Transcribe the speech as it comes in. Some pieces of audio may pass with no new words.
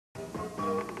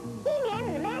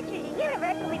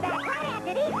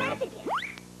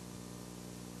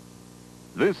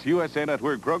This USA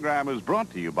Network program is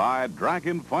brought to you by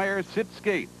Dragon Fire Sit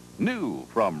Skate, new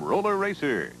from Roller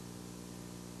Racer.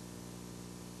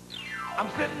 I'm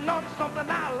sitting on something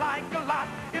I like a lot.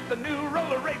 It's a new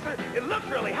roller racer. It looks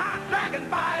really hot. Dragon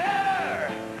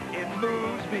Fire. It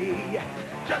moves me.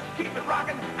 Just keep it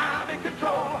rocking. I'm in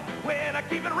control. When I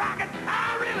keep it rocking,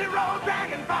 I really roll.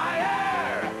 Dragon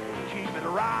Fire. Keep it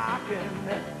rocking.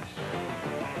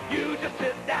 You just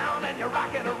sit down and you're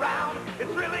rocking around. It's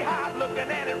really hot looking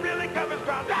and it really covers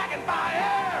ground. Dragon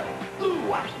Fire. Ooh,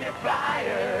 watch me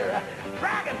flyer.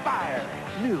 Dragon Fire.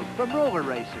 New from Roller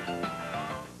Racer.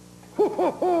 Ho,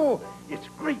 ho, ho! It's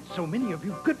great so many of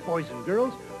you good boys and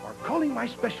girls are calling my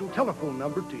special telephone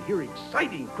number to hear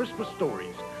exciting Christmas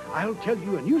stories. I'll tell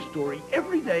you a new story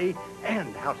every day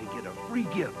and how to get a free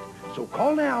gift. So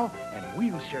call now and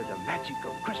we'll share the magic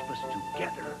of Christmas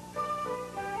together.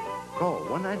 Call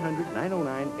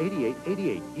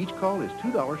 1-900-909-8888. Each call is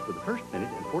 $2 for the first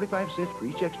minute and 45 cents for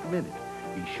each extra minute.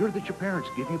 Be sure that your parents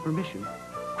give you permission.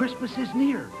 Christmas is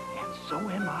near, and so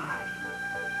am I.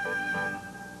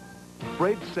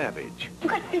 Fred Savage. You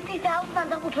got 50,000 on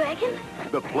Double Dragon?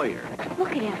 The player.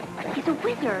 Look at him. He's a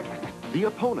wizard. The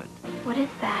opponent. What is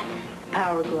that?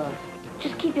 Power Glove.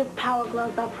 Just keep your Power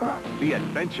Gloves up front. The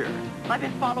adventure. I've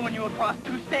been following you across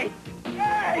 2 states.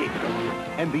 Hey!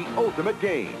 And the ultimate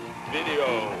game.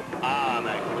 Video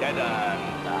Armageddon.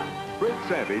 Fred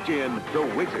Savage in The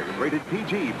Wizard. Rated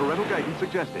PG. Parental guidance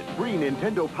suggested. Free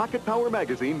Nintendo Pocket Power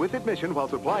magazine with admission while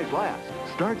supplies last.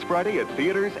 Starts Friday at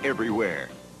theaters everywhere.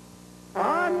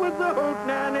 On with the hoot,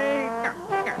 Nanny!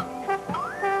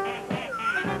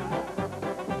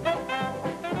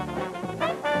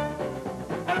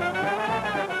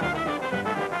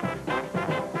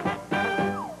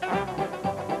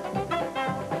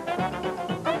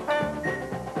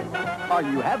 Are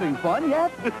you having fun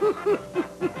yet?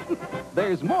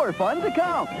 There's more fun to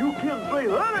come. You can say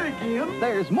that again.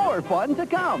 There's more fun to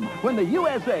come when the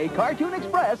USA Cartoon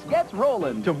Express gets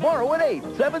rolling. Tomorrow at 8,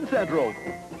 7 Central.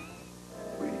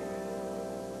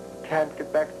 Can't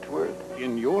get back to Earth.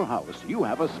 In your house, you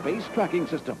have a space tracking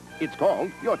system. It's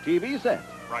called your TV set.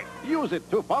 Right. Use it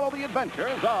to follow the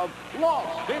adventures of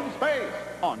Lost in Space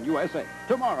on USA.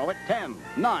 Tomorrow at 10,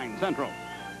 9 Central.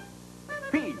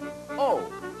 Popeye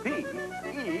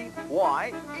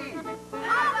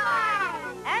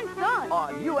And Son.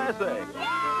 on USA.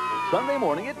 Sunday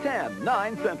morning at 10,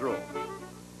 9 Central.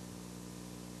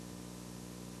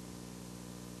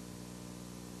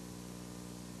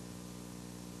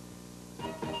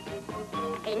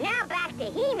 And now back to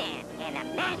He-Man and the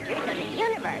Masters of the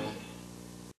Universe.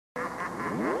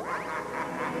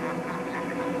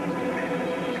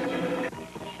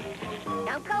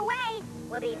 Don't go away.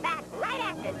 We'll be back right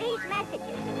after these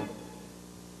messages.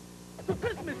 The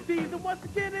Christmas season once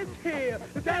again is here.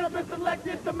 The dad has been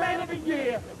selected the man of the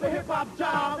year. The hip-hop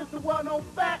job is the one on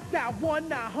fact. Dial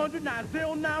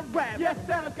 1-900-909-RAP. Yes,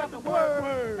 Santa's got the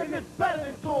word. And it's better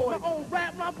than toys. My own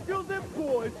rap, I'm using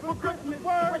boys. For Christmas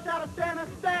word, fresh out of Santa's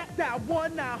stack. Dial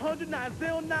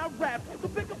 1-900-909-RAP. So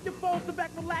pick up your phone, sit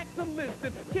back, relax, and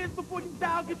listen. Kids, before you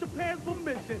dial, get your parents'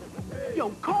 permission. Yo,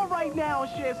 call right now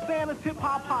and share Santa's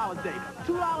hip-hop holiday.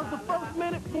 $2 the first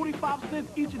minute, 45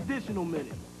 cents each additional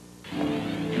minute.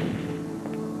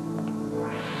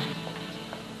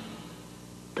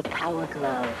 The Power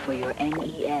Glove for your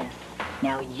NES.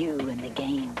 Now you and the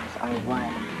games are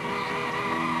one.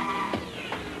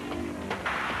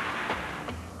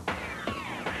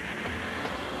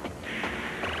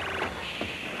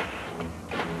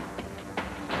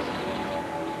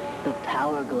 The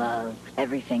Power Glove.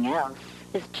 Everything else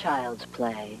is child's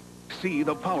play. See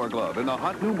The Power Glove in the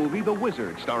hot new movie The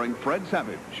Wizard, starring Fred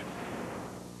Savage.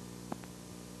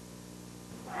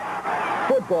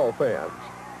 Football fans,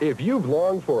 if you've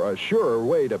longed for a surer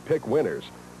way to pick winners,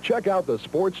 check out the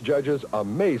Sports Judge's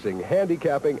amazing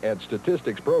handicapping and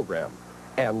statistics program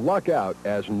and luck out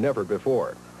as never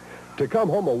before. To come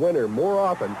home a winner more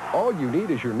often, all you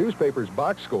need is your newspaper's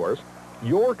box scores.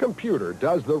 Your computer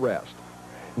does the rest.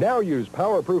 Now use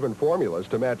power-proven formulas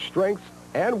to match strengths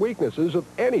and weaknesses of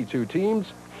any two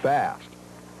teams fast.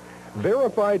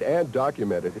 Verified and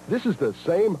documented, this is the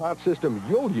same hot system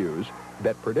you'll use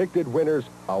that predicted winners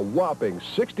a whopping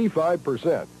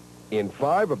 65% in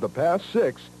 5 of the past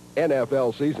 6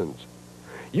 NFL seasons.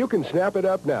 You can snap it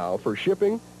up now for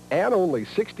shipping and only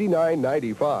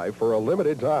 $69.95 for a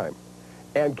limited time.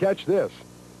 And catch this,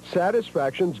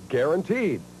 satisfaction's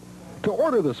guaranteed. To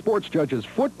order the Sports Judge's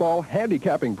football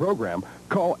handicapping program,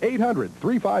 call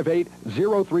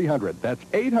 800-358-0300. That's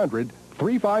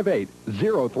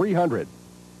 800-358-0300.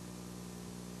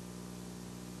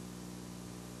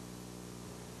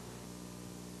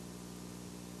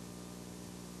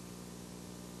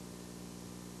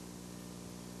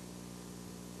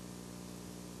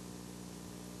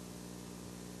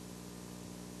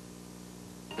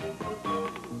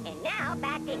 And now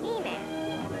back to He-Man.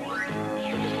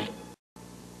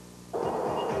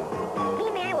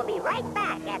 He-Man will be right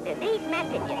back after these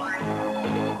messages.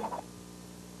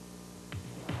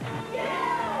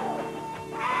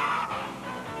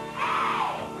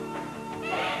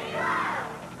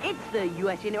 It's the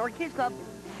USA Network Kids Club.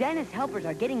 Santa's helpers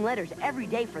are getting letters every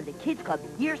day for the Kids Club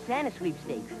Dear Santa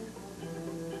Sweepstakes.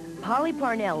 Polly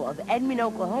Parnell of Edmond,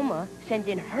 Oklahoma sent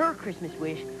in her Christmas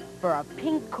wish for a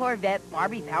pink Corvette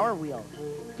Barbie Power Wheel.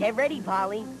 Get ready,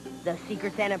 Polly. The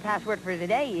Secret Santa password for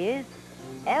today is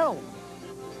L.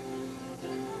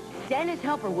 Santa's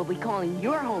helper will be calling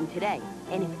your home today.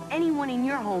 And if anyone in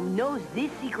your home knows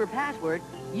this secret password,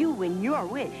 you win your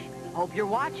wish. Hope you're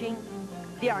watching.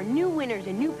 There are new winners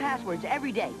and new passwords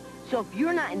every day. So if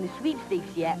you're not in the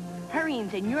sweepstakes yet, hurry and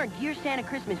send your Dear Santa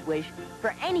Christmas wish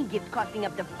for any gift costing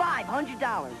up to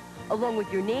 $500, along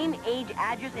with your name, age,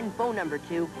 address, and phone number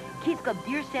to Kids Club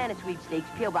Dear Santa Sweepstakes,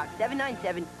 P.O. Box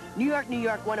 797, New York, New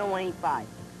York, 10185.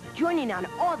 Join in on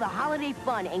all the holiday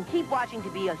fun and keep watching to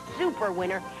be a super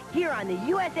winner here on the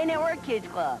USA Network Kids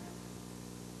Club.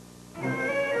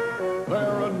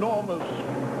 They're enormous.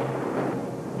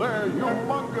 They're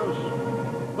humongous.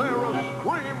 They're a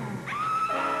scream.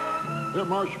 They're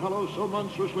marshmallows so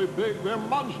monstrously big, they're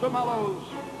monster mallows.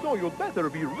 So you'd better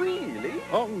be really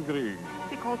hungry.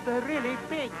 Because they're really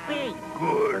big.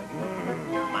 Good.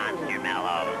 Monster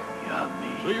mellows.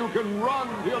 Yummy. So you can run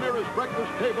to your nearest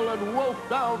breakfast table and wolf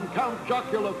down Count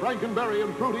Chocula, Frankenberry,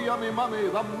 and Fruity Yummy Mummy,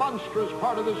 the monstrous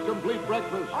part of this complete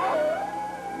breakfast.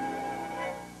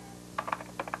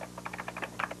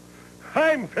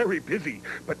 I'm very busy,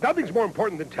 but nothing's more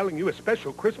important than telling you a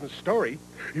special Christmas story.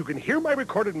 You can hear my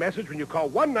recorded message when you call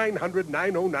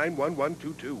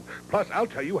 1-900-909-1122. Plus, I'll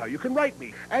tell you how you can write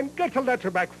me and get a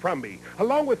letter back from me,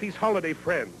 along with these holiday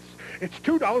friends. It's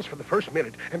 $2 for the first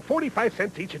minute and 45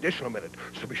 cents each additional minute.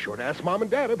 So be sure to ask Mom and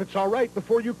Dad if it's all right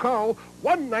before you call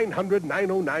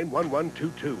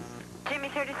 1-900-909-1122.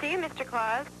 Jimmy's here to see you, Mr.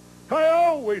 Claus. I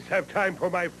always have time for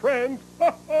my friends.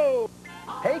 Ho, ho!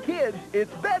 Hey, kids,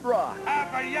 it's Bedrock.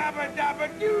 Abba yabba dabba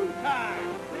doo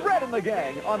time. Fred and the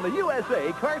Gang on the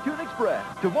USA Cartoon Express.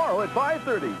 Tomorrow at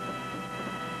 5:30.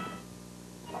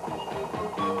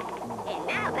 And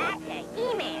now back to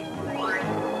He-Man.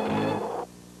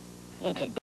 It's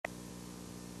a...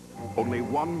 Only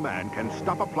one man can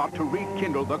stop a plot to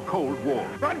rekindle the Cold War.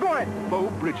 Run for it! Bo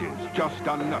Bridges, Just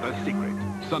Another Secret.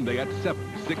 Sunday at 7,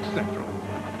 6 Central.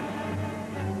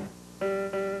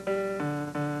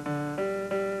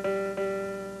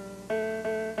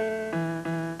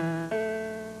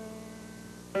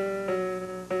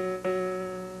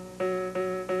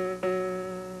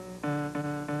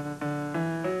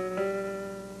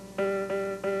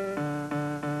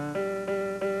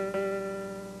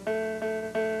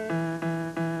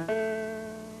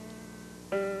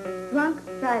 Drunk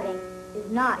driving is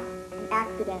not an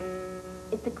accident.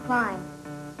 It's a crime.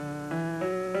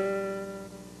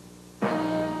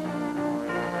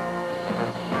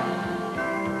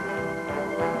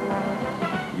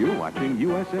 You're watching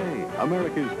USA,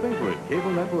 America's favorite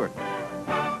cable network.